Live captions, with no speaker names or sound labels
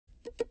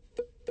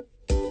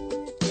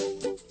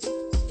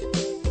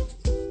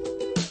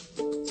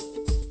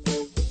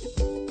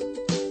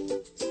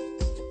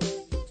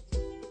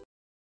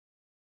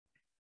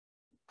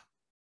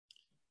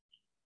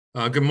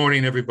Good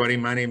morning, everybody.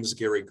 My name is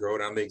Gary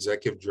Grote. I'm the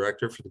Executive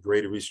Director for the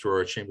Greater East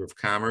Aurora Chamber of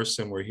Commerce,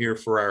 and we're here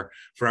for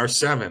our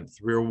seventh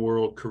Real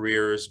World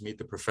Careers Meet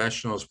the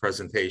Professionals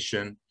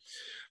presentation.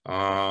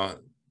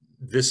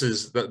 This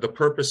is the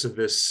purpose of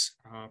this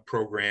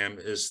program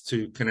is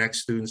to connect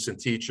students and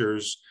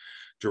teachers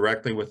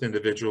directly with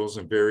individuals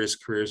in various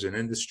careers and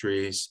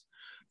industries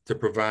to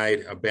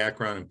provide a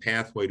background and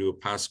pathway to a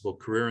possible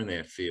career in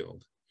that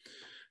field.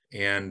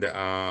 And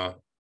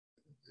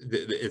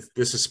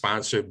this is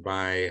sponsored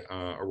by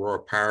Aurora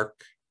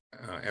Park,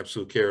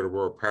 Absolute Care at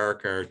Aurora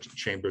Park, our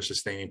Chamber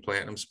Sustaining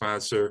Platinum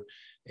sponsor,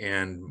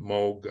 and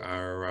MOG,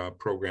 our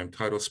program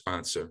title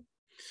sponsor.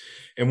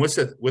 And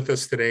with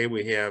us today,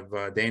 we have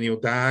Daniel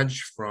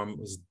Dodge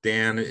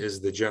Dan is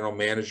the General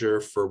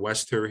Manager for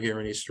West Herr here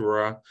in East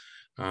Aurora.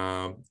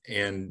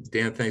 And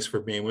Dan, thanks for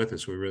being with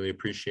us. We really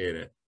appreciate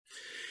it.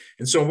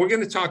 And so we're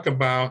going to talk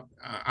about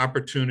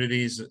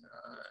opportunities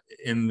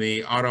in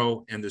the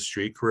auto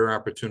industry, career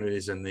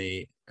opportunities in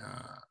the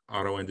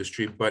auto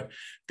industry. But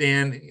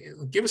Dan,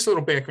 give us a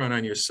little background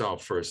on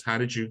yourself first. How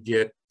did you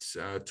get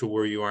to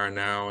where you are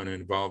now and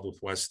involved with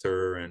West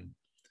Herr, and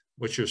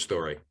what's your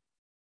story?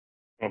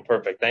 Well,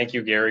 perfect. Thank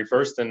you, Gary.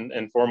 First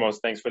and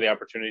foremost, thanks for the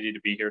opportunity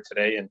to be here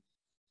today and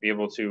be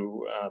able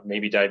to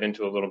maybe dive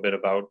into a little bit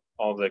about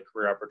all the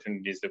career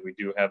opportunities that we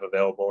do have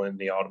available in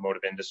the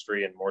automotive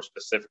industry, and more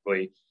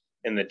specifically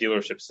in the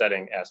dealership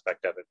setting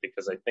aspect of it,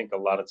 because I think a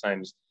lot of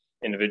times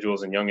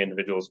individuals and young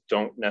individuals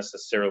don't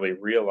necessarily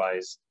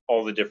realize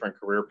all the different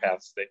career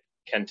paths that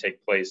can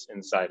take place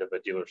inside of a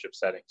dealership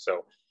setting.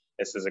 So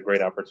this is a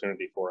great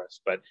opportunity for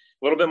us. But a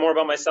little bit more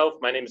about myself.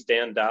 My name is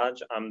Dan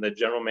Dodge. I'm the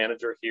general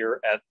manager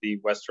here at the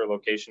West Herr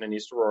location in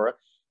East Aurora.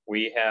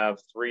 We have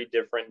 3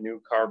 different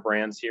new car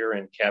brands here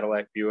in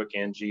Cadillac, Buick,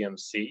 and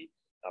GMC.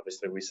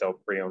 Obviously, we sell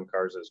pre-owned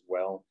cars as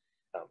well.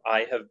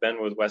 I have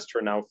been with West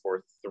Herr now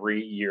for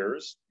 3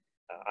 years.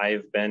 I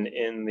have been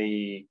in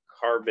the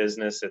car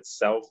business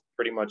itself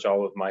pretty much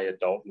all of my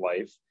adult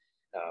life,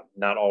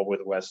 not all with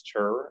West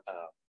Herr.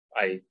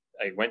 I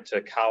went to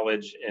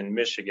college in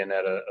Michigan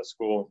at a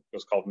school. It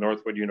was called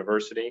Northwood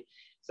University.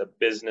 It's a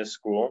business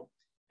school,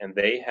 and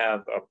they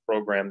have a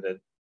program that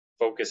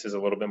focuses a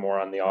little bit more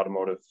on the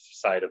automotive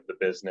side of the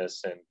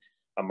business and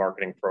a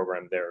marketing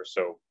program there.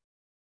 So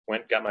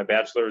got my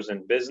bachelor's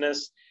in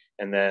business,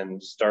 and then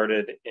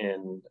started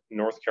in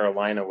North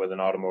Carolina with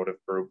an automotive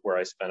group where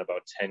I spent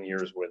about 10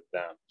 years with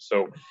them.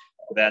 So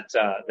that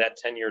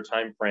 10-year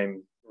time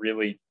frame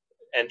really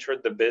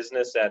entered the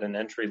business at an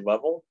entry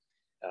level.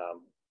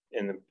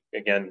 And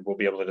again, we'll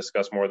be able to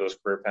discuss more of those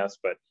career paths,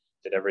 but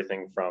did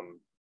everything from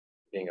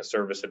being a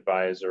service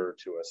advisor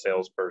to a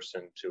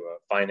salesperson to a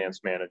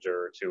finance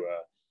manager to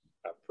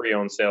a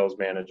pre-owned sales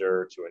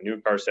manager to a new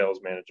car sales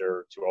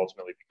manager to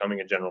ultimately becoming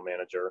a general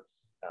manager.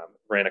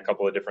 Ran a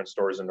couple of different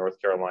stores in North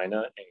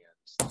Carolina,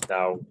 and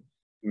now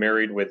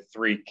married with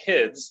 3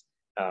 kids.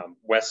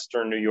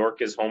 Western New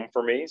York is home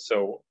for me,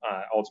 so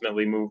I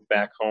ultimately moved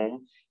back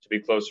home to be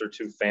closer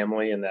to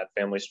family and that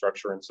family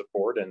structure and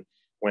support. And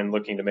when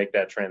looking to make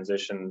that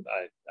transition,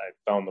 I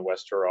found the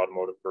West Herr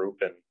Automotive Group,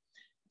 and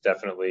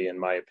definitely, in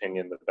my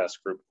opinion, the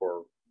best group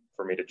for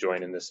me to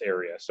join in this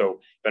area. So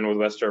been with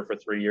West Herr for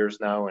 3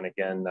 years now, and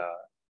again,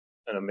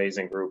 an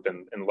amazing group,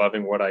 and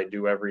loving what I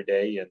do every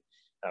day, and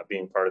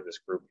being part of this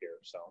group here.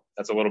 So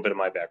that's a little bit of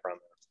my background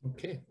there.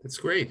 Okay, that's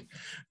great.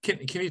 Can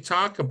you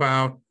talk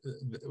about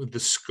the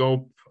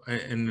scope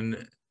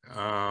and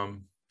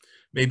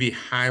maybe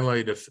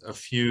highlight a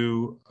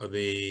few of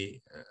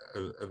the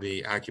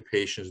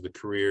occupations, the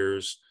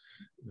careers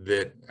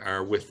that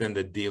are within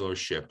the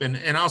dealership,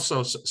 and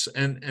also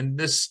and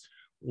this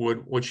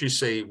would, what you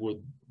say,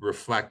 would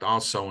reflect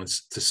also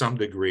to some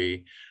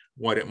degree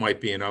what it might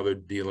be in other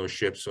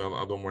dealerships,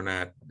 although we're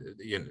not,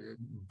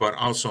 but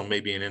also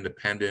maybe in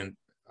independent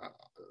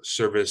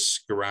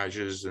service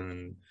garages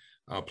and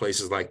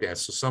places like that.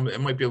 So it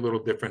might be a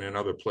little different in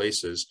other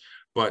places,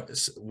 but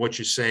what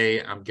you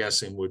say, I'm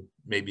guessing, would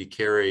maybe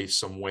carry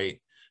some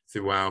weight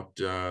throughout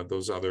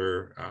those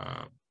other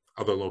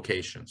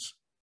locations.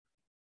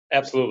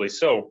 Absolutely.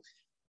 So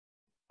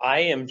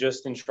I am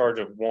just in charge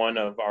of one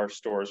of our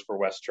stores for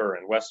West Herr,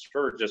 and West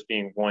Herr, just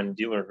being one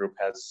dealer group,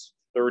 has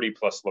 30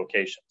 plus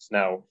locations.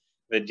 Now,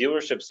 the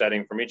dealership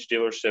setting, from each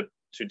dealership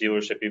to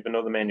dealership, even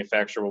though the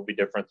manufacturer will be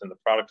different and the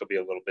product will be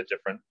a little bit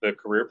different, the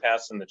career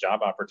paths and the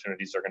job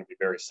opportunities are going to be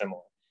very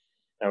similar.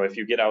 Now, if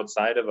you get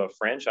outside of a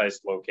franchise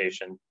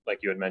location, like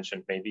you had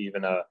mentioned, maybe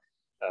even a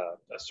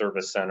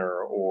service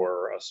center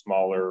or a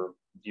smaller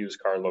used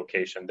car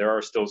location, there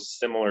are still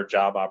similar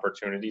job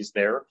opportunities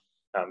there,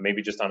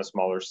 maybe just on a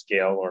smaller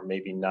scale, or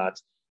maybe not.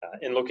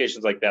 In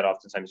locations like that,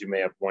 oftentimes you may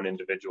have one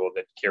individual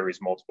that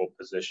carries multiple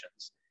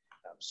positions.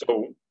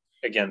 So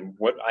again,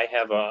 what I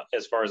have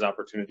as far as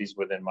opportunities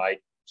within my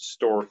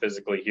store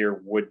physically here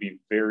would be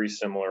very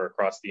similar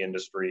across the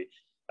industry,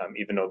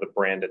 even though the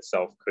brand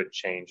itself could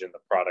change and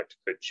the product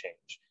could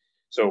change.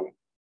 So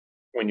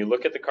when you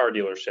look at the car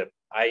dealership,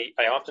 I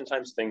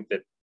oftentimes think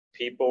that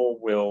people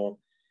will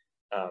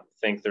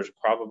think there's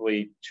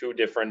probably two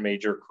different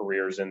major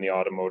careers in the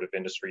automotive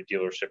industry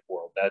dealership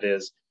world. That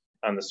is,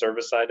 on the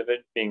service side of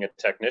it, being a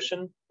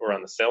technician, or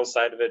on the sales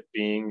side of it,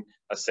 being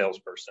a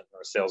salesperson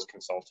or a sales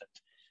consultant.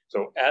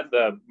 So at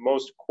the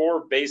most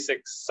core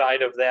basic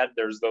side of that,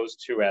 there's those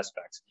two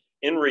aspects.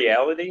 In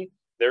reality,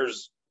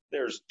 there's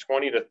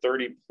 20 to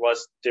 30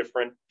 plus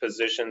different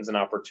positions and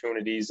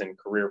opportunities and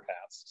career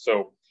paths.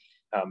 So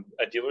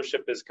a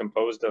dealership is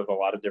composed of a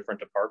lot of different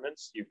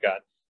departments. You've got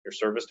your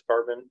service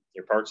department,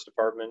 your parts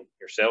department,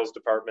 your sales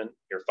department,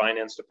 your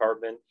finance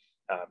department,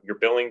 your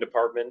billing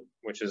department,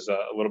 which is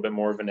a little bit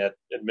more of an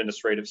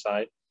administrative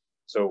side.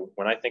 So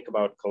when I think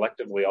about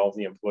collectively all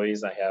the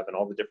employees I have and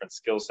all the different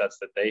skill sets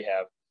that they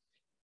have,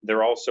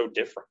 they're all so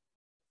different.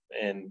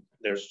 And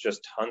there's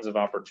just tons of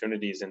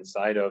opportunities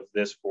inside of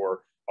this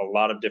for a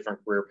lot of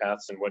different career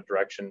paths and what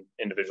direction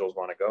individuals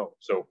want to go.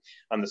 So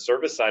on the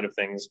service side of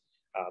things,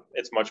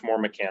 it's much more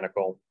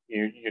mechanical.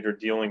 You're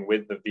dealing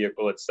with the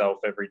vehicle itself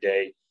every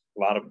day, a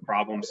lot of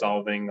problem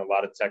solving, a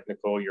lot of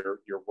technical, you're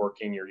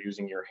working, you're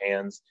using your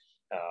hands.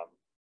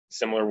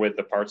 Similar with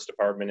the parts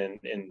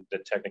department in the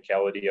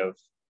technicality of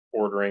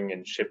ordering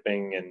and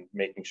shipping and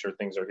making sure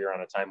things are here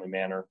on a timely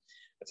manner.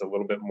 It's a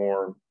little bit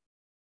more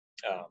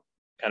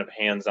kind of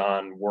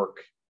hands-on work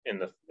in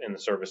the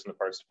service and the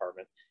parts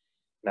department.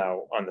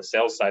 Now, on the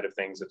sales side of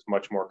things, it's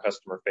much more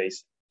customer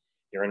facing.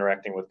 You're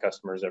interacting with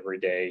customers every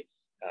day,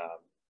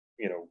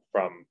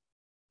 from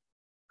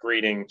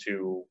greeting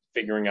to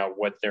figuring out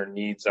what their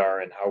needs are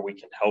and how we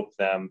can help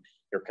them.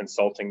 You're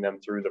consulting them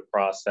through the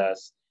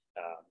process,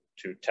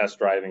 to test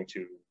driving,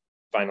 to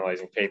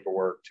finalizing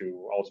paperwork,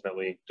 to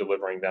ultimately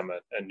delivering them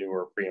a new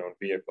or pre-owned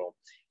vehicle.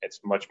 It's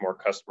much more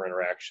customer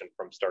interaction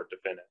from start to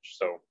finish.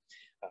 So,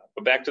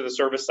 but back to the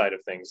service side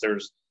of things,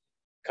 there's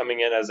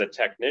coming in as a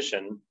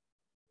technician,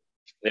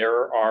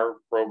 there are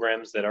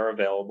programs that are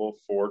available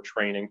for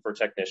training for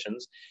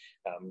technicians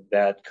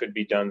that could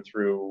be done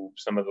through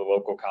some of the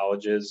local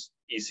colleges,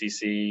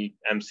 ECC,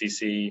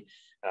 MCC,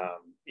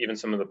 even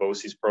some of the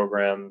BOCES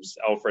programs.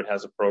 Alfred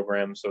has a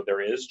program, so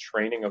there is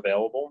training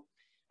available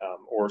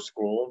or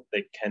school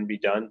that can be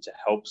done to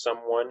help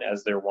someone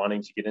as they're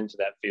wanting to get into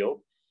that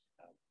field.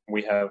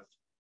 We have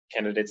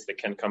candidates that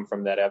can come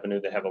from that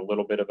avenue that have a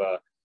little bit of a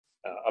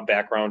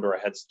background or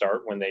a head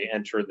start when they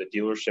enter the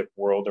dealership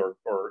world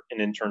or an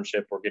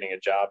internship or getting a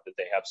job, that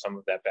they have some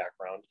of that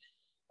background.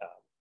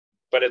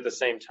 But at the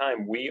same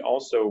time, we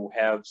also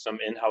have some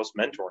in-house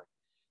mentoring.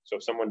 So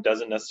if someone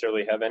doesn't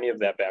necessarily have any of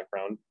that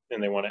background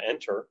and they want to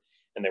enter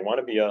and they want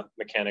to be a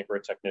mechanic or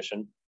a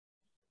technician,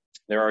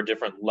 there are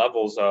different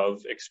levels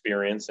of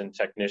experience in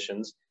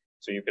technicians.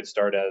 So you could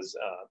start as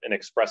an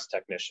express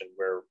technician,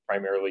 where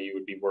primarily you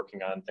would be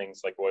working on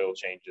things like oil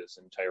changes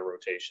and tire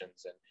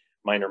rotations and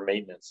minor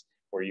maintenance,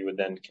 where you would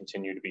then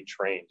continue to be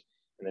trained.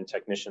 And then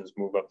technicians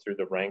move up through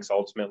the ranks.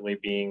 Ultimately,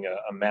 being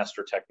a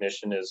master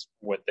technician is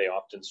what they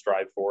often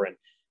strive for. And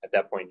at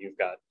that point, you've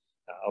got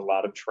a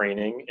lot of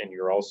training, and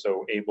you're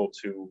also able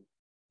to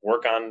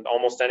work on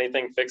almost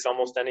anything, fix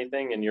almost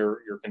anything, and you're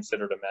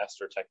considered a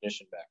master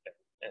technician back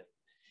then. And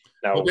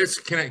now, well,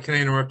 can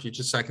I interrupt you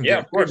just a second? Yeah,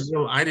 of course.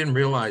 I didn't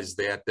realize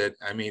that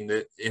I mean,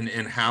 that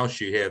in-house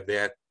you have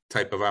that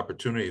type of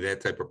opportunity,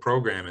 that type of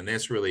program, and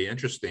that's really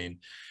interesting.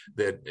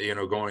 That,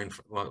 going,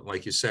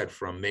 like you said,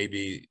 from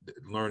maybe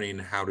learning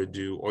how to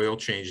do oil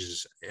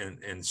changes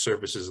and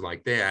services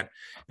like that,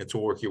 and to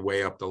work your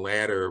way up the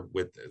ladder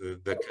with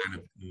the kind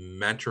of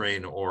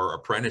mentoring or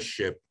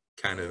apprenticeship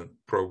kind of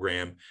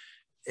program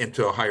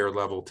into a higher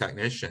level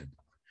technician.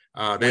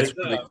 That's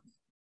really.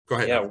 Go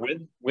ahead. Yeah,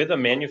 with a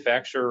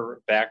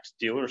manufacturer-backed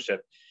dealership,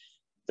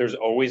 there's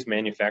always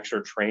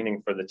manufacturer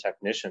training for the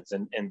technicians,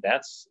 and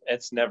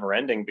it's never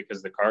ending,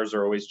 because the cars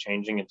are always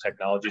changing and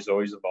technology is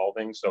always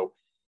evolving. So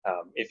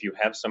if you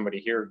have somebody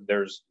here,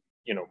 there's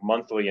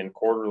monthly and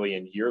quarterly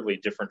and yearly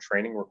different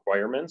training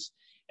requirements,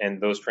 and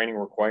those training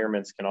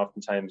requirements can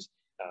oftentimes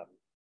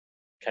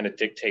kind of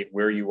dictate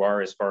where you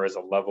are as far as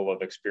a level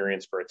of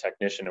experience for a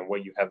technician and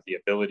what you have the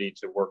ability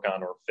to work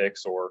on or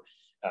fix or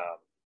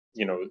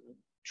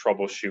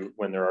troubleshoot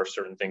when there are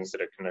certain things that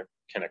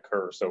can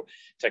occur. So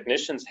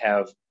technicians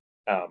have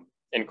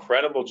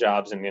incredible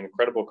jobs and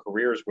incredible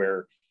careers,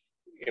 where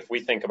if we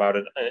think about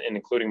it, and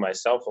including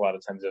myself, a lot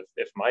of times,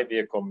 if my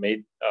vehicle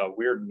made a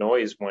weird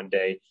noise one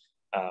day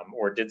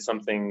or did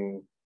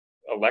something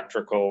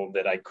electrical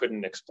that I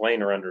couldn't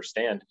explain or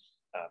understand,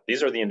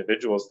 these are the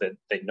individuals that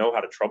they know how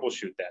to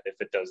troubleshoot that. If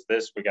it does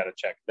this, we got to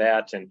check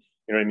that. And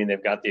you know what I mean?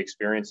 They've got the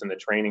experience and the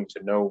training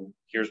to know,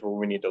 here's where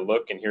we need to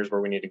look and here's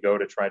where we need to go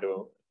to try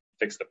to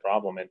fix the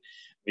problem. And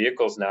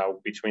vehicles now,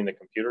 between the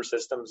computer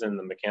systems and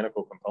the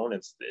mechanical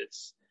components,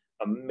 it's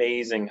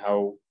amazing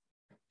how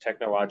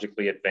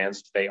technologically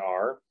advanced they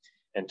are.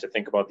 And to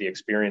think about the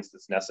experience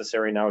that's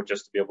necessary now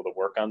just to be able to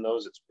work on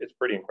those, it's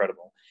pretty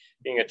incredible.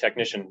 Being a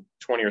technician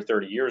 20 or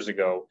 30 years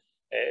ago,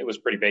 it was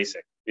pretty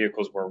basic.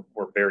 Vehicles were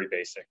very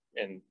basic.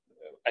 And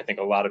I think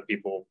a lot of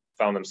people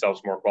found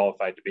themselves more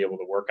qualified to be able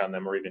to work on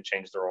them or even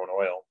change their own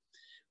oil.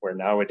 Where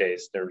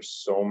nowadays there's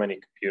so many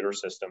computer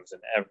systems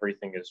and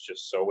everything is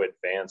just so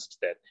advanced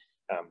that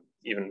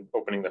Even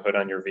opening the hood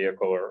on your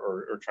vehicle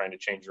or trying to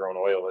change your own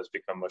oil has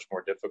become much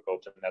more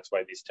difficult. And that's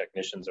why these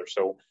technicians are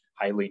so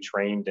highly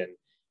trained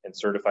and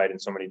certified in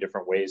so many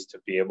different ways to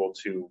be able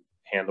to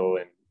handle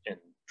and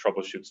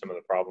troubleshoot some of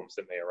the problems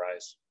that may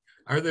arise.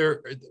 Are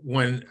there,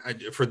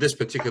 for this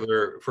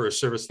particular, for a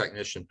service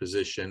technician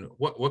position,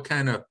 what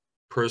kind of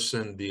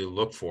person do you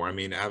look for? I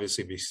mean,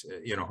 obviously,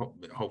 you know,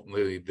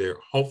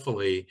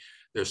 hopefully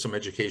there's some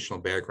educational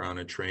background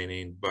and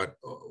training, but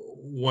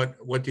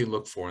what do you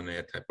look for in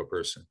that type of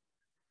person?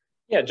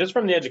 Yeah, just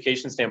from the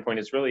education standpoint,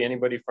 it's really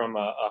anybody from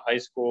a high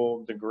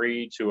school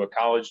degree to a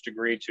college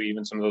degree to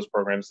even some of those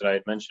programs that I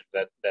had mentioned.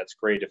 That's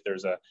great if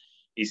there's a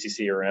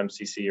ECC or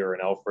MCC or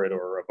an Alfred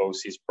or a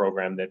BOCES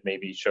program that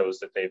maybe shows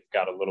that they've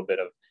got a little bit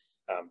of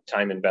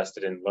time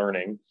invested in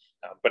learning.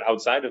 But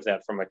outside of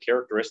that, from a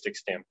characteristic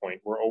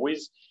standpoint, we're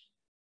always,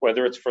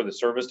 whether it's for the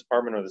service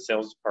department or the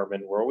sales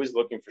department, we're always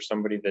looking for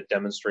somebody that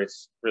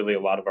demonstrates really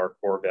a lot of our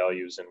core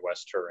values in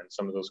West Herr. And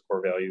some of those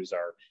core values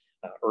are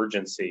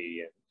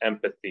urgency and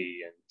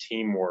empathy and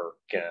teamwork.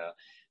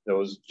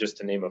 Those, just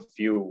to name a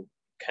few,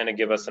 kind of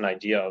give us an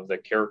idea of the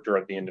character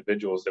of the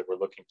individuals that we're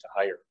looking to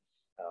hire.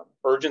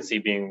 Urgency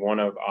being one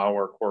of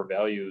our core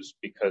values,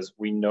 because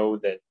we know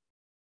that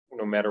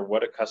no matter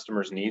what a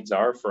customer's needs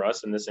are for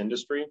us in this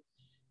industry,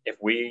 if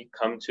we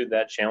come to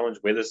that challenge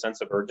with a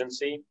sense of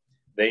urgency,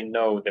 they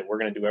know that we're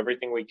going to do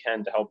everything we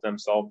can to help them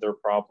solve their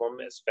problem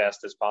as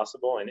fast as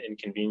possible and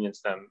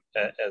inconvenience them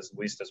as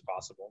least as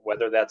possible.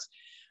 Whether that's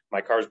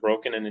my car's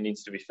broken and it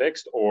needs to be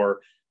fixed, or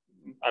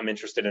I'm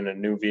interested in a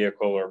new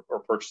vehicle or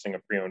purchasing a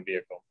pre-owned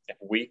vehicle. If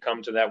we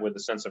come to that with a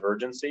sense of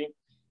urgency,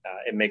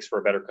 it makes for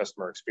a better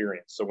customer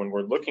experience. So when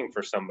we're looking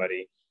for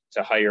somebody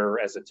to hire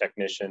as a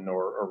technician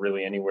or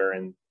really anywhere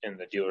in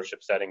the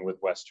dealership setting with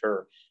West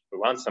Herr, we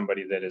want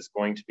somebody that is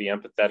going to be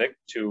empathetic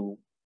to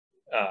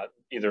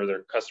either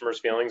their customers'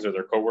 feelings or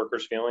their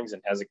coworkers' feelings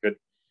and has a good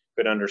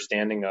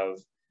understanding of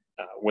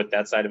what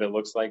that side of it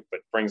looks like,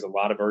 but brings a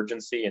lot of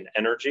urgency and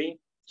energy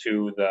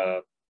to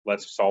the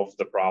let's solve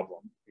the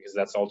problem, because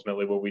that's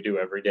ultimately what we do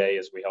every day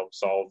is we help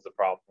solve the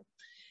problem.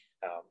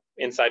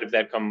 Inside of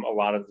that come a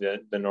lot of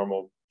the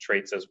normal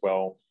traits as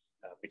well,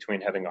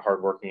 between having a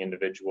hardworking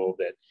individual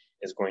that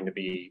is going to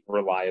be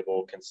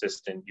reliable,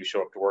 consistent, you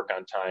show up to work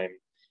on time,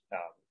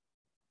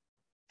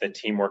 the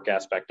teamwork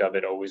aspect of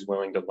it, always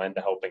willing to lend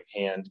a helping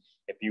hand.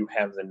 If you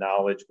have the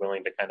knowledge,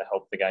 willing to kind of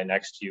help the guy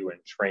next to you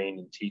and train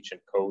and teach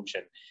and coach.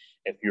 And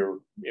if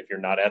you're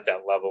not at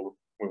that level,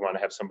 we want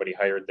to have somebody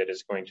hired that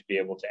is going to be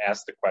able to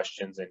ask the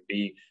questions and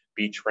be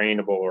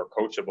trainable or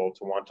coachable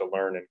to want to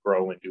learn and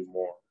grow and do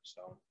more.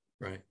 So,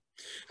 right.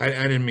 I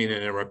didn't mean to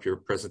interrupt your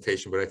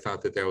presentation, but I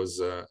thought that was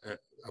a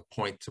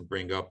point to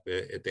bring up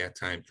at that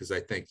time, because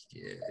I think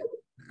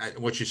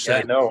what you said.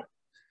 Yeah, no,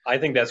 I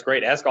think that's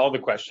great. Ask all the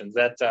questions.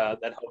 That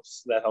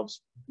helps. That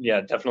helps.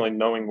 Yeah, definitely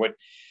knowing what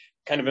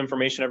kind of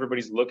information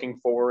everybody's looking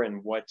for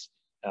and what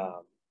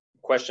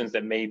questions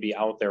that may be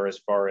out there as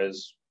far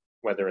as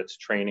whether it's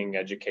training,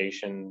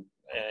 education,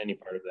 any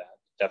part of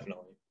that.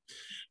 Definitely.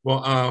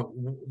 Well,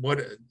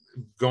 what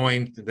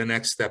going to the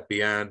next step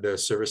beyond the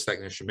service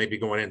technician, maybe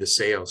going into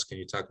sales? Can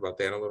you talk about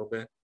that a little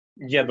bit?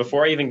 Yeah,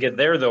 before I even get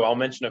there, though, I'll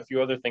mention a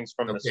few other things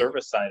from the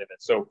service side of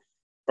it. So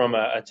from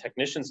a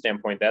technician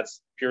standpoint,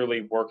 that's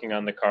purely working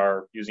on the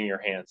car using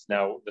your hands.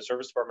 Now, the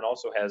service department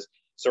also has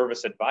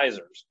service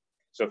advisors.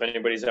 So if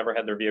anybody's ever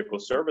had their vehicle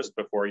serviced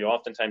before, you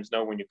oftentimes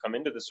know when you come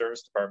into the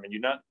service department,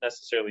 you're not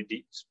necessarily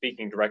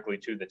speaking directly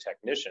to the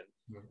technician.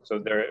 So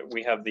there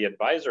we have the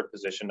advisor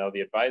position. Now,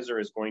 the advisor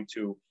is going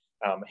to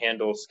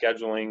handle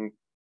scheduling,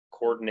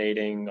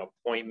 coordinating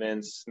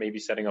appointments, maybe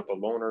setting up a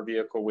loaner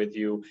vehicle with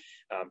you,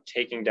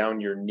 taking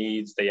down your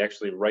needs. They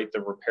actually write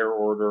the repair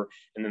order,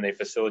 and then they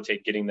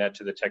facilitate getting that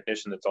to the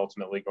technician that's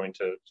ultimately going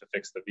to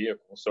fix the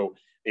vehicle. So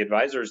the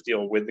advisors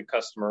deal with the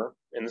customer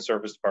in the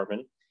service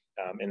department,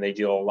 and they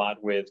deal a lot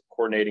with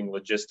coordinating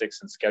logistics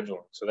and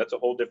scheduling. So that's a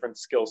whole different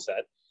skill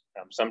set.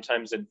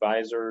 Sometimes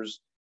advisors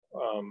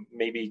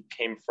maybe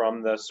came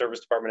from the service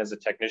department as a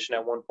technician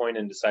at one point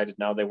and decided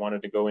now they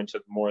wanted to go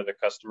into more of the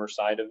customer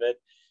side of it.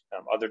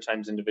 Other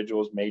times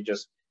individuals may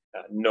just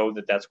know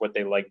that that's what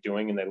they like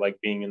doing and they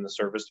like being in the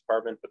service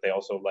department, but they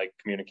also like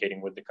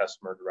communicating with the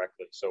customer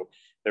directly. So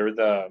they're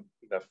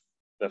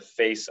the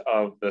face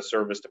of the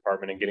service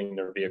department and getting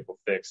their vehicle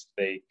fixed.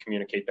 They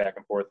communicate back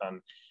and forth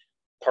on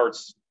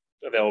parts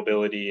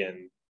availability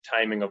and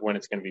timing of when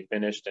it's going to be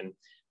finished, and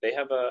they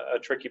have a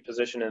tricky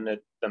position in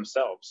it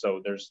themselves.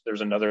 So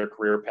there's another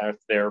career path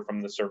there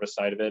from the service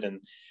side of it. And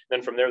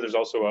then from there, there's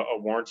also a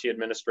warranty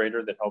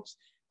administrator that helps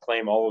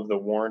claim all of the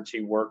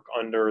warranty work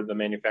under the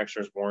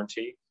manufacturer's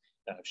warranty.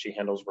 She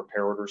handles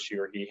repair orders, she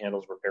or he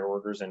handles repair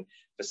orders and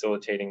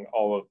facilitating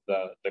all of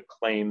the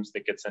claims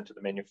that get sent to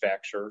the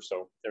manufacturer.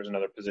 So there's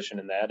another position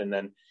in that. And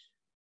then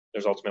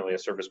there's ultimately a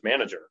service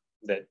manager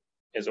that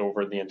is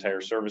over the entire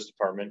service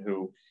department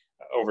who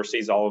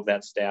oversees all of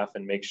that staff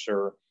and makes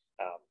sure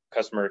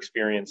customer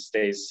experience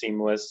stays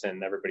seamless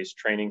and everybody's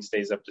training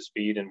stays up to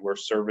speed, and we're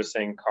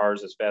servicing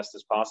cars as fast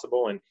as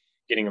possible and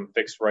getting them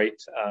fixed right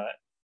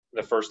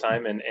the first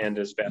time and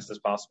as fast as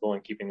possible,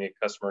 and keeping the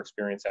customer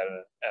experience at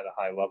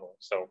a high level.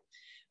 So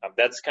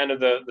that's kind of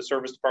the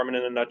service department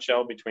in a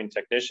nutshell, between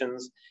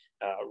technicians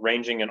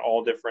ranging in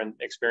all different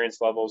experience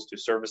levels, to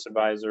service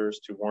advisors,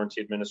 to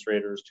warranty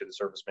administrators, to the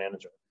service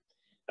manager.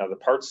 Now, the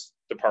parts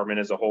department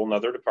is a whole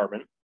nother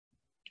department.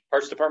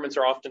 Parts departments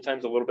are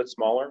oftentimes a little bit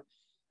smaller.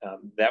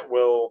 That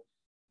will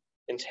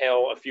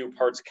entail a few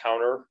parts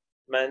counter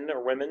men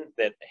or women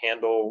that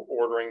handle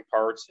ordering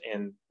parts,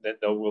 and that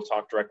will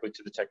talk directly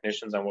to the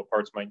technicians on what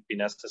parts might be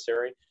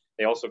necessary.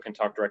 They also can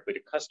talk directly to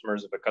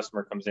customers if a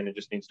customer comes in and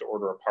just needs to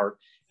order a part,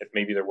 if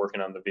maybe they're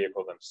working on the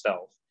vehicle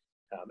themselves.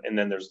 And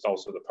then there's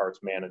also the parts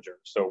manager.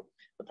 So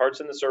the parts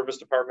in the service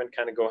department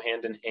kind of go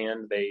hand in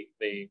hand.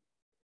 They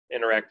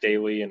interact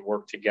daily and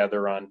work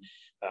together on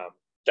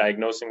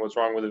diagnosing what's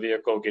wrong with the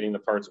vehicle, getting the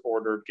parts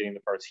ordered, getting the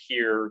parts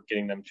here,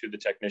 getting them to the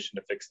technician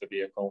to fix the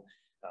vehicle.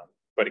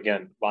 But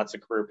again, lots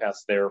of career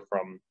paths there,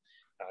 from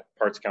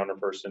parts counter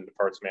person to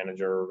parts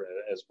manager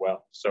as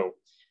well. So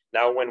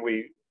now when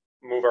we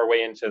move our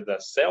way into the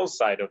sales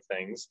side of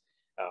things,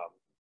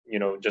 you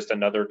know, just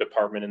another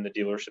department in the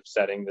dealership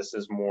setting. This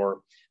is more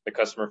the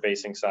customer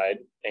facing side,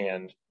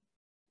 and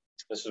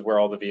this is where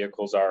all the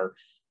vehicles are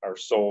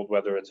sold,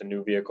 whether it's a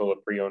new vehicle, a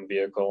pre-owned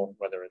vehicle,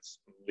 whether it's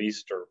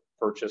leased or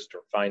purchased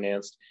or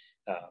financed.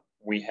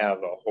 We have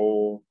a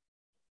whole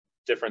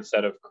different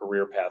set of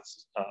career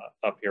paths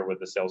up here with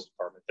the sales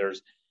department.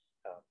 There's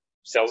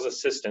sales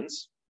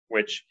assistants,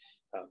 which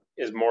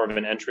is more of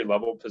an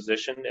entry-level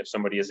position if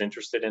somebody is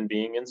interested in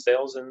being in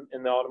sales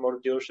in the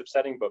automotive dealership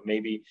setting, but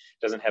maybe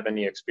doesn't have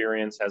any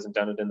experience, hasn't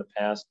done it in the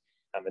past.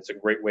 It's a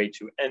great way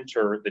to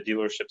enter the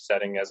dealership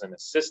setting as an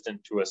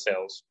assistant to a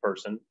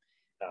salesperson.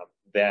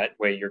 That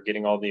way you're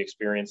getting all the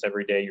experience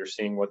every day. You're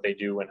seeing what they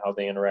do and how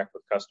they interact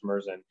with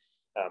customers, and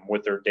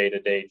what their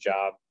day-to-day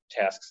job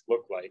tasks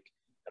look like.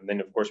 And then,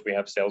 of course, we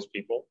have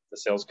salespeople. The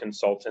sales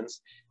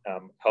consultants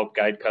help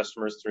guide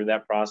customers through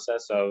that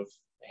process of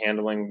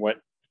handling what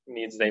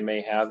needs they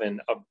may have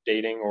in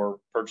updating or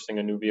purchasing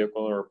a new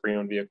vehicle or a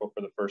pre-owned vehicle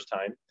for the first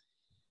time.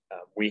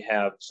 We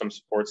have some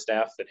support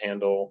staff that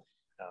handle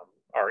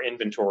our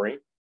inventory.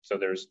 So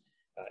there's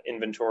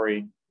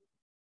inventory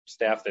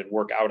staff that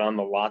work out on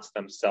the lots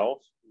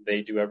themselves.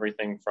 They do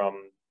everything from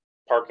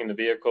parking the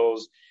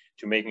vehicles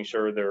to making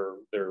sure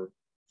they're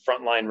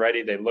frontline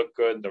ready, they look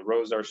good, the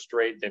rows are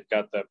straight, they've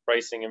got the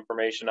pricing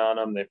information on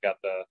them, they've got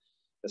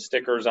the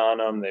stickers on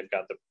them, they've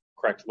got the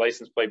correct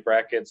license plate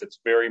brackets. It's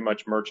very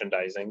much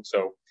merchandising.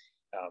 So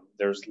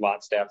there's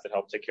lot staff that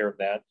help take care of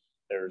that.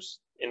 There's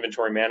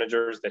inventory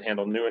managers that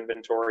handle new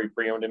inventory,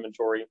 pre-owned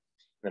inventory. And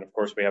then, of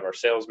course, we have our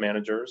sales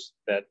managers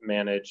that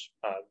manage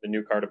the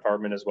new car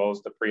department as well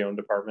as the pre-owned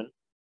department.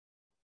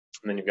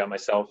 And then you've got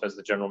myself as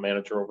the general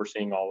manager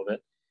overseeing all of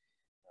it.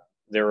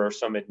 There are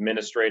some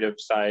administrative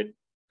side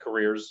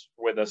careers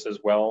with us as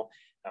well.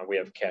 We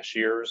have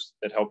cashiers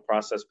that help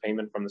process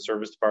payment from the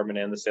service department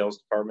and the sales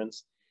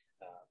departments.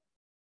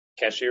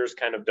 Cashiers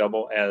kind of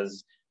double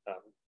as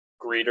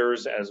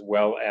greeters as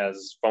well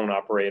as phone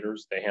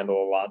operators. They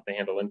handle a lot. They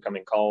handle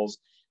incoming calls.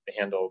 They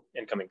handle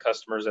incoming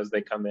customers as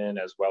they come in,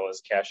 as well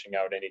as cashing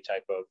out any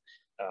type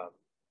of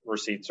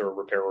receipts or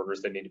repair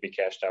orders that need to be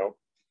cashed out.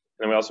 And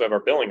then we also have our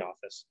billing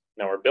office.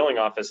 Now, our billing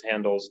office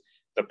handles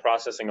the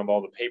processing of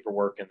all the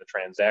paperwork and the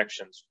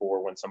transactions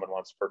for when someone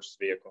wants to purchase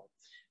a vehicle.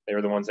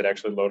 They're the ones that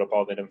actually load up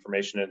all that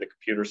information into the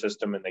computer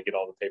system, and they get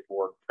all the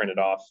paperwork printed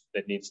off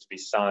that needs to be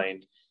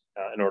signed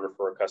in order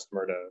for a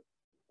customer to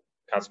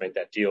consummate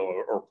that deal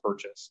or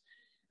purchase.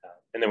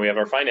 And then we have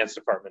our finance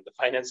department. The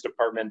finance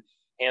department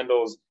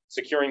handles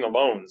securing the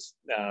loans,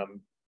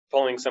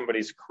 pulling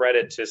somebody's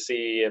credit to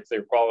see if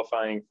they're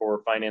qualifying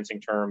for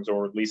financing terms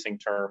or leasing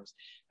terms.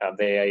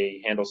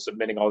 They handle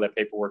submitting all that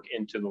paperwork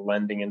into the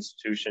lending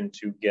institution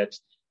to get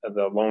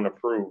the loan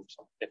approved,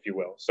 if you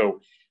will. So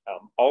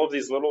all of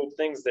these little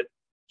things that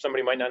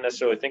somebody might not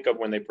necessarily think of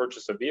when they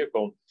purchase a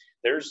vehicle,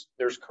 there's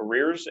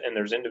careers and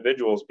there's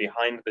individuals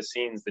behind the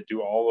scenes that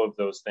do all of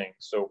those things.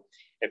 So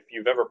if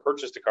you've ever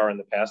purchased a car in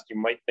the past, you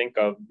might think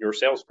of your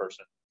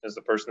salesperson as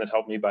the person that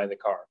helped me buy the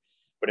car.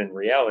 But in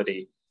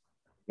reality,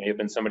 may have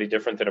been somebody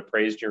different that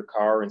appraised your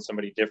car, and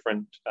somebody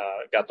different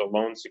got the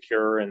loan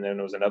secure, and then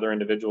there was another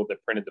individual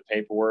that printed the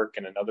paperwork,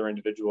 and another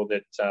individual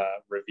that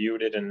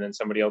reviewed it, and then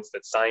somebody else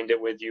that signed it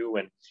with you.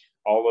 And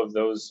all of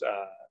those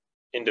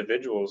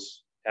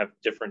individuals have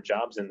different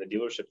jobs in the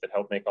dealership that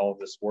help make all of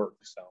this work.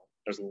 So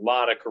there's a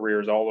lot of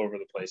careers all over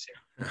the place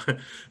here.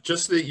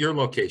 Just your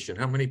location,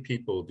 how many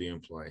people do you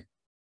employ?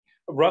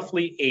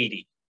 Roughly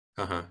 80.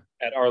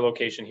 At our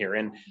location here.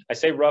 And I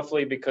say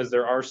roughly because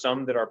there are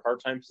some that are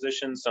part-time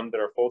positions, some that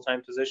are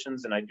full-time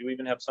positions, and I do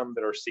even have some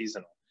that are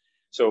seasonal.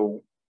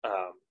 So,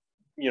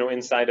 you know,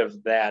 inside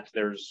of that,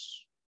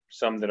 there's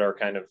some that are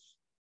kind of,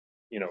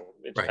 you know,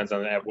 it depends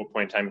on at what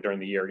point in time during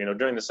the year. You know,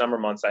 during the summer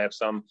months, I have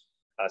some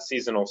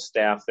seasonal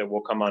staff that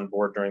will come on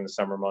board during the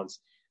summer months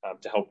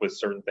to help with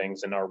certain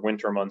things. And our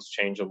winter months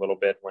change a little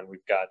bit when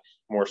we've got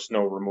more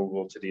snow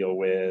removal to deal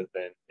with.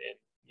 And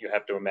you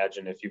have to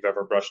imagine if you've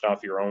ever brushed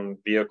off your own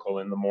vehicle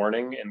in the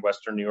morning in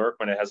Western New York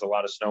when it has a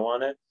lot of snow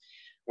on it,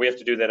 we have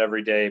to do that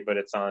every day, but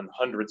it's on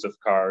hundreds of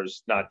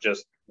cars, not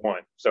just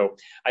one. So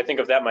I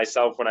think of that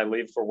myself when I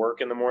leave for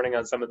work in the morning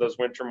on some of those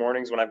winter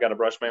mornings when I've got to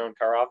brush my own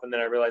car off, and then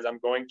I realize I'm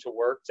going to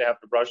work to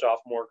have to brush off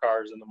more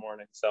cars in the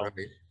morning. So, Right.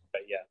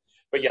 but yeah.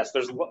 But yes,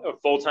 there's a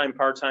full-time,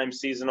 part-time,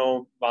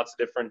 seasonal, lots of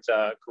different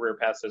career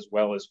paths as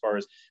well, as far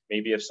as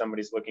maybe if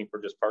somebody's looking for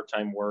just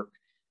part-time work.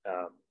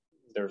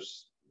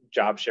 There's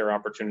job share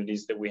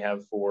opportunities that we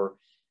have for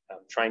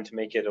trying to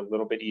make it a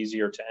little bit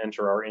easier to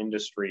enter our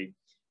industry.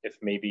 If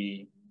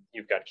maybe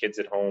you've got kids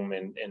at home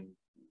and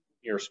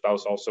your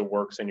spouse also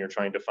works and you're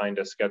trying to find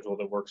a schedule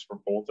that works for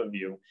both of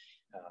you.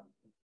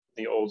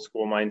 The old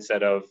school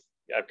mindset of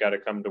I've got to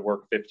come to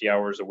work 50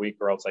 hours a week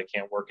or else I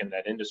can't work in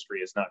that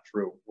industry is not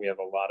true. We have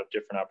a lot of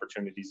different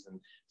opportunities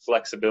and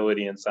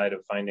flexibility inside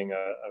of finding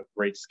a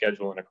great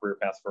schedule and a career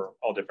path for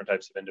all different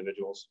types of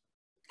individuals.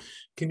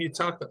 Can you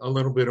talk a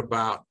little bit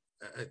about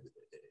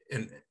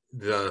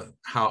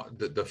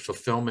the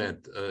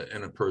fulfillment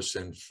in a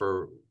person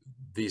for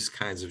these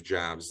kinds of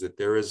jobs, that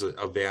there is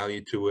a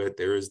value to it,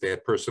 there is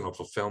that personal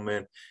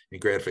fulfillment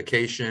and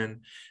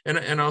gratification,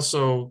 and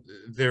also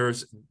there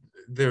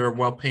are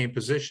well-paying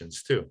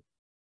positions too?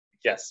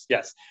 Yes,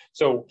 yes.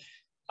 So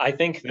I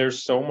think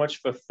there's so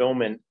much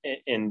fulfillment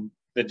in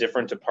the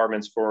different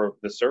departments. For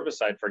the service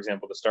side, for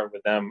example, to start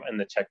with them and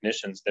the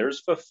technicians,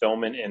 there's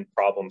fulfillment in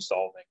problem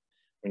solving.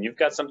 When you've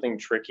got something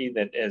tricky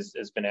that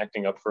has been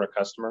acting up for a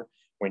customer,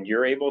 when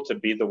you're able to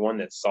be the one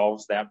that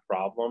solves that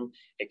problem,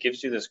 it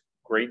gives you this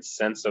great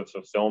sense of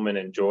fulfillment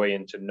and joy,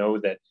 and to know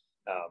that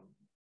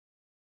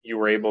you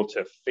were able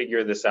to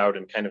figure this out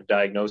and kind of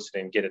diagnose it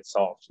and get it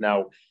solved.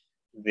 Now,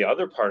 the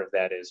other part of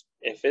that is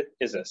if it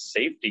is a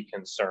safety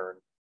concern,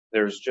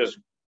 there's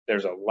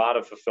a lot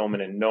of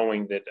fulfillment in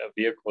knowing that a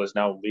vehicle is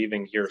now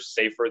leaving here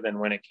safer than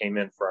when it came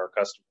in for our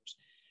customers.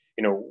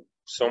 You know,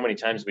 so many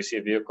times we see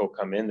a vehicle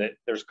come in that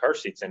there's car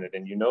seats in it,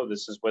 and you know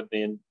this is what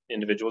the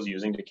individual is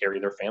using to carry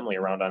their family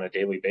around on a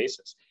daily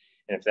basis.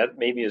 And if that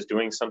maybe is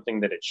doing something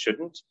that it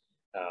shouldn't,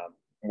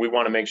 we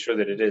want to make sure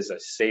that it is a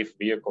safe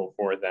vehicle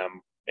for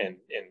them, and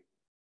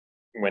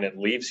when it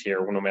leaves here,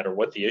 no matter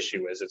what the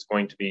issue is, it's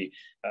going to be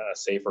a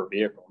safer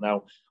vehicle.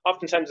 Now,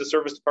 oftentimes the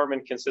service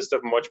department consists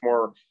of much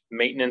more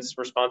maintenance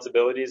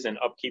responsibilities and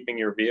upkeeping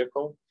your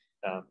vehicle.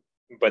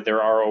 But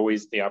there are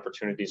always the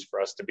opportunities for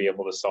us to be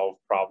able to solve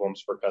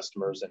problems for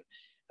customers. And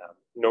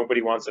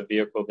nobody wants a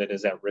vehicle that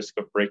is at risk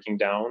of breaking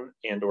down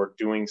and or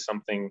doing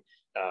something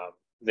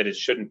that it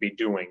shouldn't be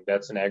doing.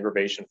 That's an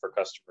aggravation for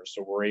customers.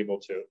 So we're able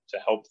to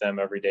help them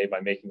every day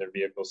by making their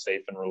vehicles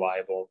safe and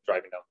reliable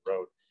driving down the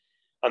road.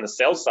 On the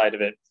sales side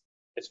of it,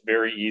 it's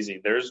very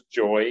easy. There's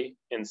joy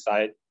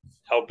inside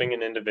helping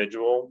an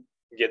individual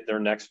get their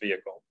next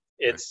vehicle.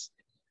 It's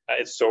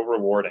so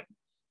rewarding.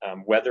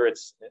 Whether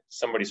it's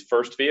somebody's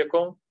first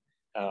vehicle,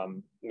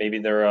 maybe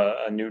they're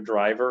a new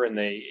driver and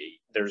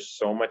there's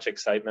so much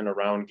excitement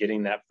around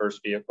getting that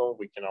first vehicle.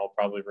 We can all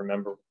probably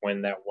remember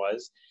when that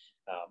was.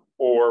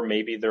 Or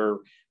maybe they're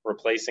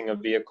replacing a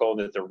vehicle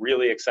that they're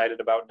really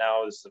excited about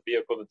now. This is a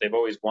vehicle that they've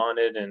always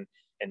wanted, and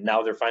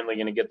now they're finally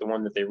going to get the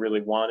one that they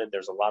really wanted.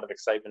 There's a lot of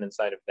excitement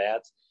inside of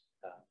that.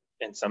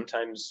 And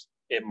sometimes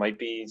it might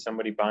be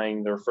somebody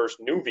buying their first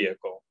new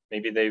vehicle.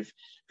 Maybe they've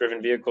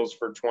driven vehicles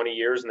for 20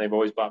 years and they've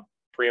always bought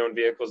pre-owned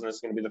vehicles, and this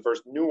is going to be the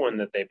first new one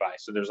that they buy.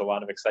 So there's a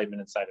lot of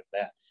excitement inside of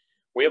that.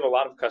 We have a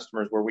lot of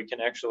customers where we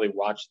can actually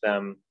watch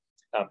them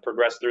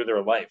progress through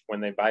their life.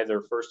 When they buy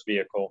their first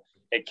vehicle,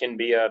 it can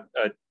be a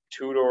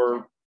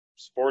two-door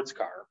sports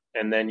car,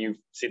 and then you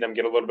see them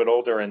get a little bit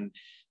older and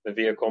the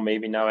vehicle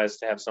maybe now has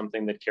to have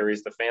something that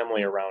carries the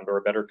family around, or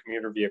a better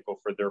commuter vehicle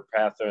for their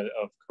path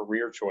of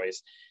career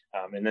choice.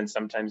 And then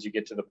sometimes you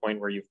get to the point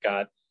where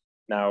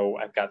now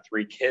I've got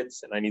 3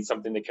 kids and I need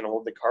something that can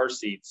hold the car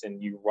seats,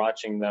 and you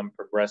watching them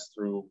progress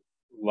through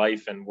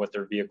life and what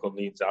their vehicle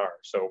needs are.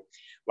 So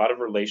a lot of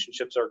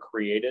relationships are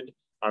created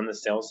on the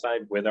sales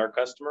side with our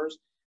customers.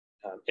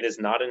 It is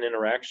not an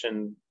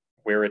interaction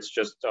where it's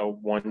just a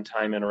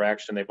one-time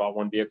interaction. They bought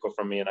one vehicle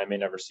from me and I may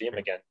never see them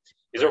again.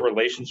 These are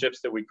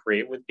relationships that we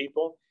create with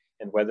people,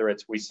 and whether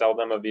it's we sell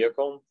them a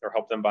vehicle or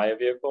help them buy a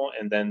vehicle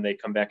and then they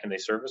come back and they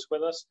service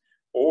with us,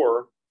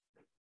 or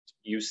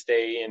you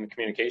stay in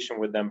communication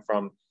with them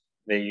from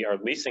they are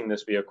leasing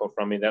this vehicle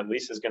from me. That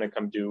lease is going to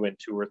come due in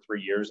 2 or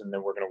 3 years, and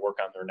then we're going to work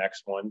on their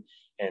next one.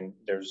 And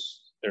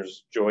there's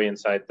joy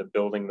inside the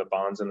building the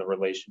bonds and the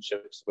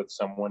relationships with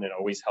someone, and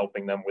always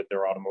helping them with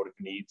their automotive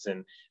needs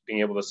and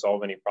being able to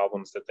solve any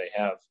problems that they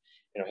have.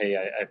 You know, hey,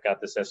 I've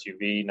got this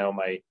SUV now.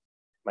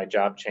 My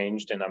job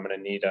changed, and I'm going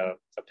to need a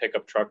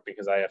pickup truck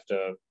because I have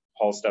to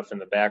haul stuff in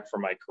the back for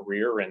my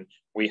career, and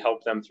we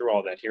help them through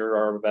all that. Here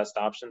are our best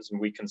options,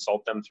 and we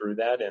consult them through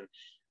that. And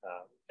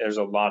there's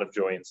a lot of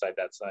joy inside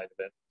that side of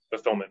it,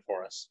 fulfillment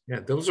for us. Yeah,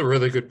 those are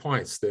really good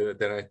points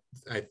that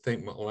I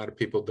think a lot of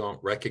people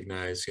don't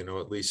recognize, you know,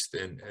 at least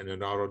in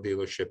an auto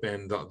dealership.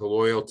 And the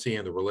loyalty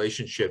and the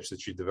relationships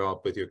that you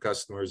develop with your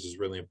customers is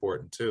really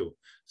important too.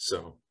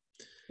 So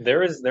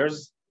there's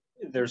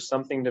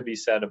something to be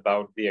said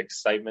about the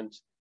excitement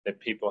that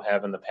people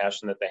have and the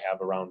passion that they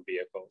have around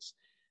vehicles.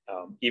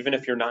 Even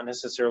if you're not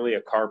necessarily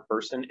a car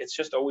person, it's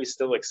just always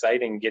still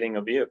exciting getting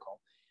a vehicle.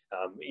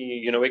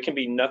 It can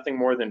be nothing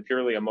more than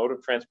purely a mode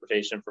of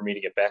transportation for me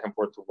to get back and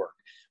forth to work.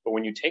 But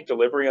when you take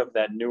delivery of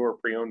that newer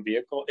pre-owned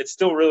vehicle, it's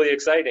still really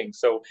exciting.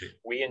 So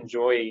we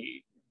enjoy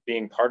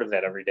being part of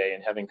that every day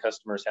and having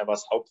customers have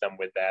us help them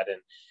with that.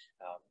 And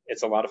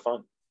it's a lot of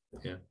fun.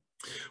 Yeah.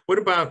 What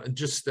about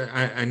just,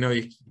 I know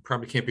you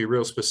probably can't be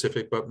real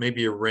specific, but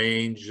maybe a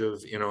range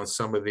of,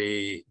 some of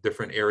the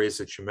different areas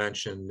that you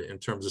mentioned in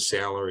terms of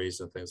salaries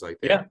and things like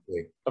that?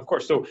 Yeah, of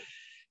course. So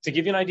to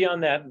give you an idea on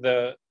that,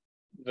 the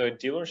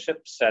dealership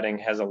setting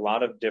has a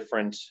lot of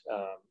different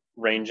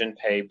range in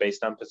pay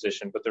based on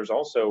position, but there's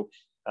also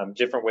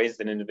different ways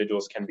that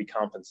individuals can be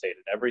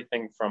compensated.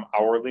 Everything from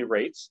hourly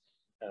rates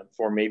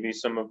for maybe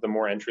some of the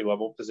more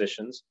entry-level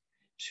positions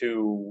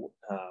to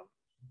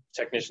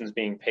technicians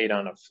being paid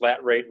on a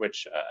flat rate,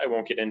 which I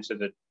won't get into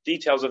the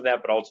details of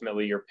that, but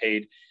ultimately you're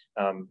paid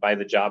by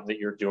the job that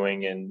you're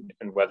doing and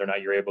whether or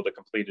not you're able to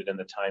complete it in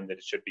the time that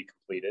it should be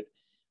completed.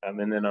 And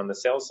then on the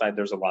sales side,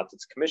 there's a lot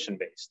that's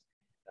commission-based,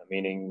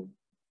 meaning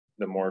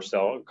the more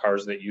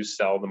cars that you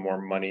sell, the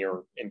more money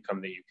or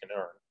income that you can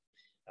earn.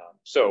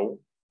 So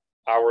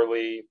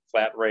hourly,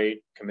 flat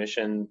rate,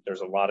 commission,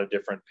 there's a lot of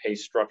different pay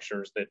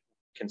structures that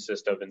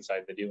consist of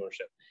inside the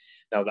dealership.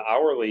 Now, the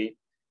hourly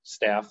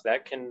staff,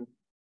 that can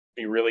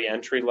be really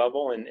entry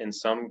level in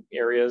some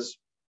areas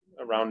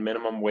around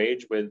minimum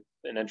wage with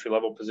an entry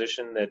level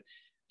position that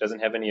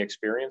doesn't have any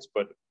experience,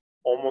 but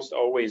almost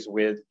always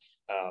with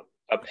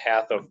a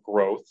path of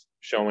growth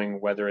showing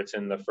whether it's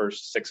in the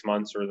first 6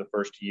 months or the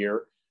first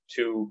year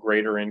to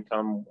greater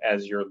income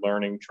as you're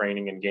learning,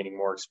 training, and gaining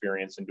more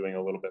experience and doing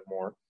a little bit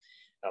more,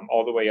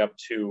 all the way up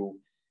to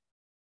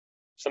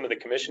some of the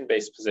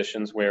commission-based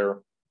positions where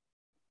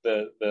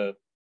the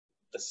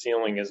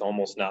ceiling is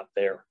almost not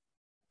there.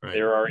 Right.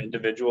 There are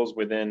individuals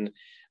within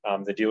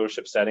the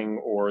dealership setting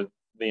or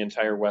the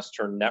entire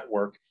Western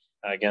network,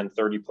 again,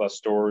 30 plus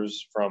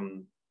stores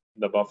from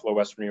the Buffalo,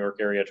 Western New York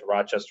area to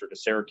Rochester to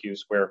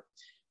Syracuse, where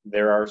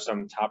there are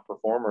some top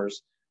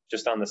performers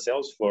just on the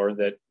sales floor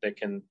that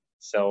can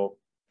sell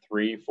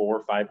 300,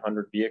 400,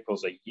 500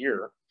 vehicles a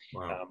year.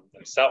 Wow.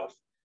 Themselves.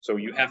 So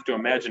you have to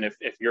imagine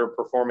if you're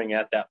performing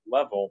at that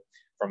level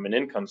from an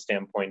income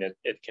standpoint,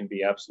 it can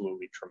be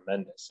absolutely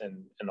tremendous.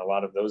 And a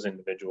lot of those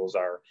individuals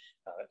are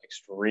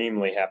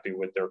extremely happy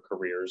with their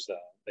careers.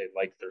 They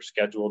like their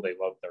schedule. They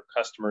love their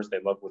customers. They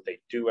love what they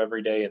do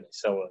every day, and they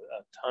sell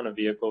a ton of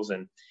vehicles.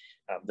 And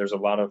there's a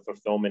lot of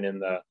fulfillment in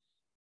the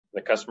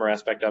customer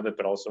aspect of it,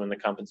 but also in the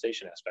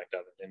compensation aspect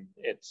of it. And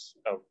it's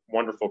a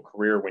wonderful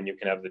career when you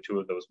can have the two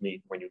of those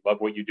meet, when you love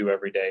what you do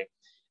every day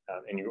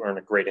and you earn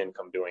a great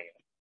income doing it.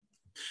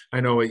 I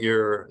know at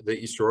the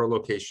East Aurora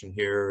location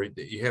here,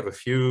 you have a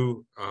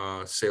few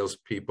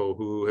salespeople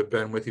who have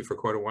been with you for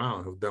quite a while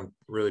and who've done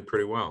really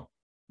pretty well.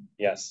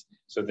 Yes.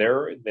 So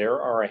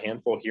there are a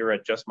handful here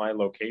at just my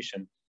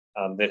location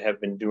that have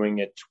been doing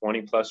it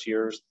 20 plus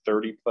years,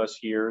 30 plus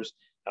years.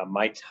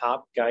 My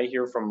top guy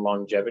here from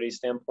longevity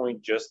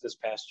standpoint, just this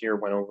past year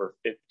went over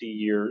 50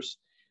 years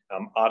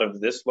out of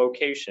this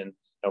location.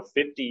 Now,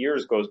 50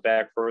 years goes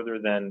back further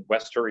than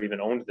Wester even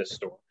owned this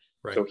store.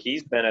 Right. So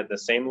he's been at the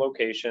same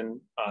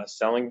location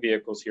selling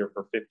vehicles here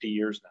for 50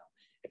 years now.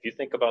 If you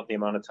think about the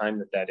amount of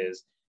time that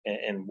is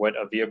and what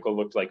a vehicle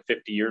looked like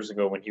 50 years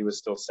ago when he was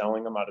still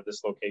selling them out of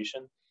this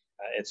location,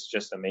 it's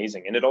just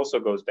amazing. And it also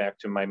goes back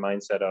to my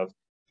mindset of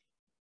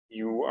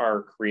you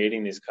are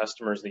creating these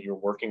customers that you're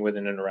working with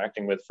and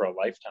interacting with for a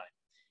lifetime.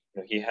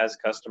 He has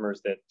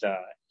customers that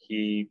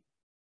he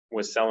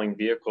was selling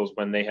vehicles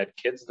when they had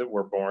kids that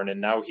were born,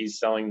 and now he's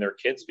selling their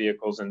kids'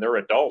 vehicles and they're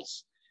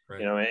adults.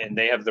 Right. And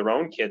they have their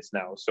own kids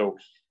now. So,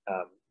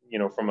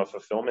 from a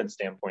fulfillment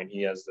standpoint,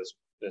 he has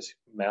this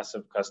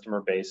massive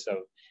customer base of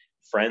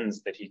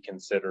friends that he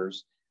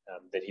considers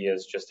that he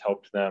has just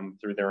helped them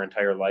through their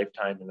entire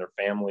lifetime and their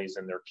families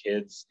and their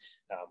kids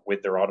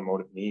with their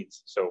automotive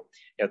needs. So,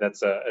 yeah,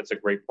 it's a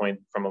great point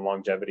from a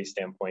longevity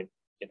standpoint.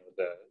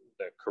 The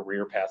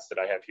career paths that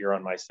I have here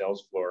on my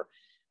sales floor,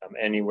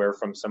 anywhere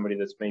from somebody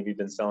that's maybe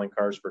been selling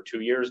cars for 2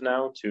 years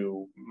now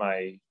to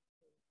my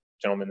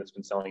gentleman that's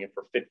been selling it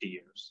for 50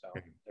 years. So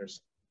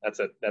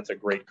that's a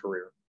great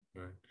career.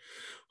 Right.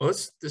 Well,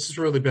 this has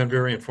really been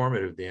very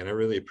informative, Dan. I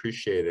really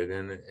appreciate it,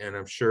 and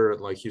I'm sure,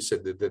 like you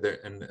said, that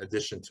in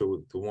addition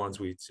to the ones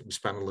we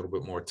spent a little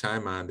bit more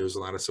time on, there's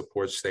a lot of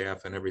support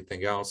staff and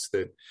everything else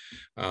that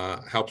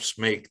helps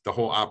make the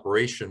whole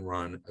operation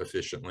run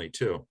efficiently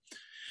too.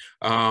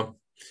 I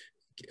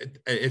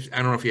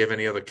don't know if you have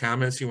any other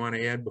comments you want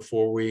to add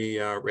before we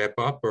wrap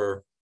up,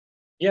 or.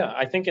 Yeah,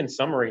 I think in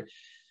summary,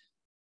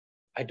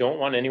 I don't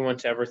want anyone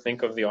to ever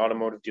think of the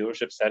automotive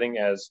dealership setting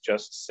as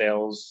just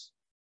sales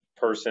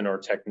person or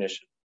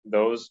technician.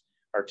 Those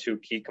are two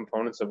key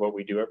components of what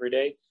we do every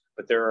day,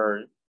 but there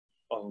are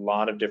a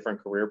lot of different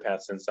career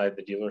paths inside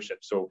the dealership.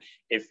 So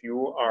if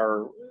you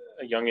are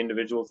a young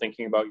individual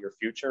thinking about your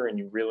future and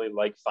you really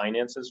like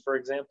finances, for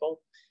example,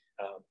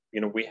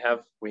 we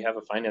have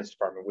a finance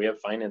department. We have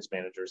finance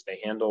managers. They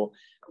handle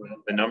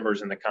the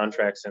numbers and the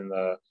contracts and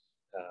the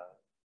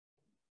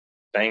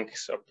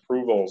banks,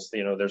 approvals,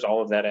 there's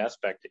all of that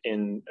aspect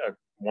in a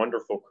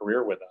wonderful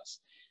career with us.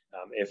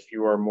 If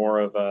you are more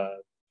of a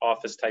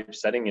office type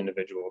setting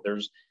individual,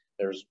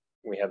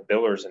 we have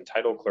billers and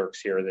title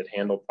clerks here that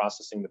handle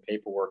processing the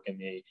paperwork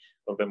and a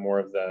little bit more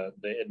of the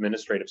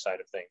administrative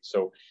side of things.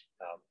 So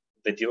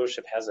the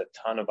dealership has a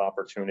ton of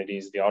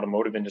opportunities. The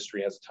automotive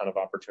industry has a ton of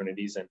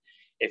opportunities. And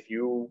if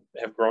you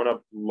have grown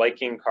up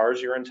liking cars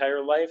your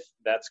entire life,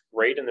 that's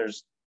great. And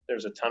there's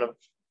a ton of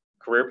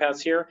career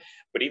paths here.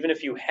 But even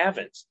if you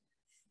haven't,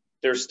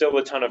 there's still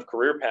a ton of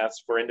career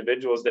paths for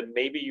individuals that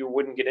maybe you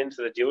wouldn't get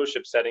into the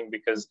dealership setting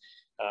because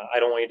I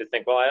don't want you to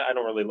think, well, I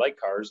don't really like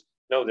cars.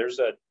 No, there's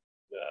a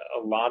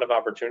lot of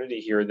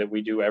opportunity here that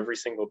we do every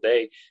single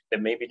day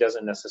that maybe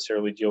doesn't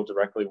necessarily deal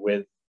directly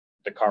with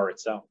the car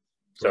itself.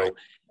 So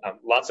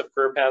lots of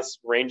career paths,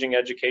 ranging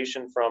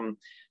education from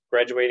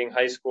graduating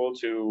high school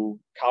to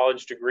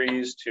college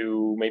degrees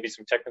to maybe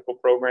some technical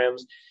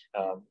programs.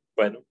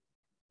 But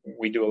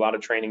we do a lot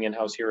of training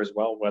in-house here as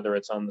well, whether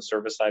it's on the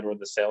service side or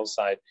the sales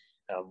side.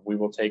 We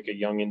will take a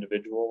young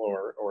individual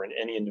or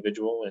any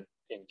individual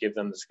and give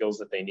them the skills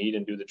that they need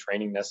and do the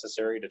training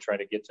necessary to try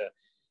to get to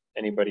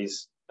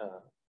anybody's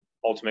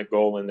ultimate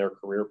goal in their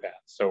career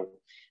path. So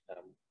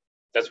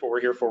that's what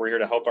we're here for. We're here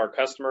to help our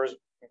customers.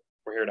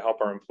 We're here to help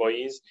our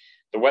employees.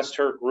 The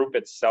Herr group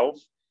itself,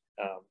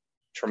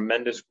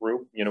 tremendous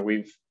group.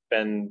 We've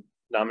been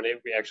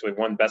nominated. We actually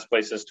won Best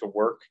Places to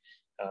Work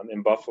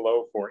in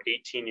Buffalo for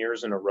 18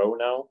 years in a row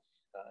now.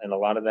 And a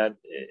lot of that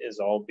is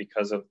all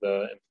because of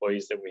the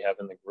employees that we have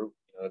in the group.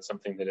 It's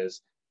something that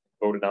is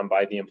voted on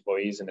by the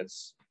employees, and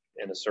it's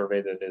in a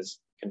survey that is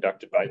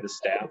conducted by the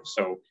staff.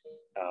 So,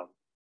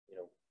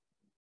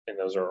 and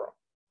those are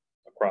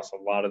across a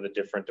lot of the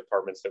different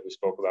departments that we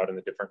spoke about and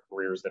the different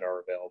careers that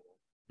are available.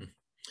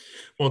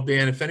 Well,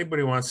 Dan, if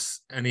anybody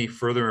wants any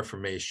further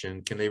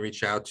information, can they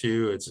reach out to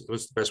you?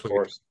 What's the best way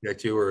to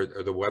contact you, or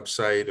the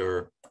website,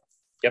 or?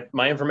 Yep,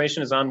 my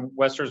information is on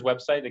Herr's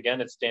website. Again,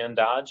 it's Dan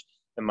Dodge,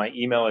 and my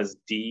email is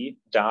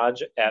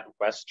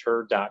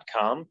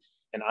ddodge@westher.com.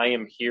 And I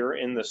am here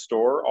in the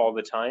store all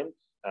the time.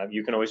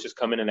 You can always just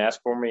come in and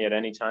ask for me at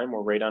any time.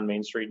 We're right on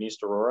Main Street in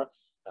East Aurora.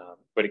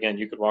 But again,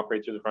 you could walk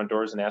right through the front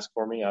doors and ask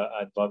for me.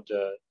 I'd love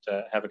to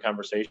have a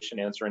conversation,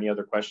 answer any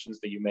other questions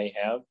that you may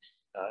have.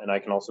 And I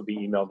can also be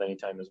emailed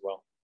anytime as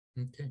well.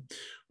 Okay.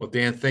 Well,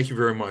 Dan, thank you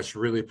very much.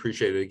 Really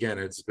appreciate it. Again,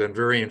 it's been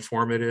very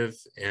informative,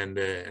 and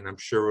I'm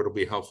sure it'll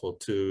be helpful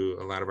to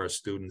a lot of our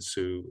students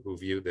who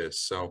view this.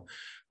 So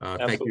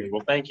thank you.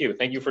 Well, thank you.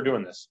 Thank you for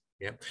doing this.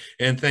 Yeah.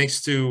 And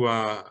thanks to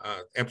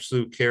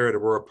Absolute Care at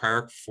Aurora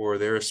Park for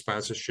their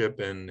sponsorship,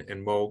 and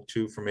Moog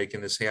too for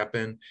making this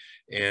happen.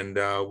 And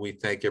we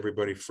thank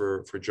everybody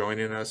for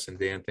joining us. And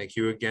Dan, thank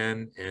you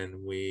again.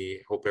 And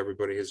we hope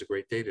everybody has a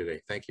great day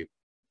today. Thank you.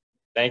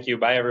 Thank you.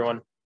 Bye,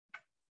 everyone.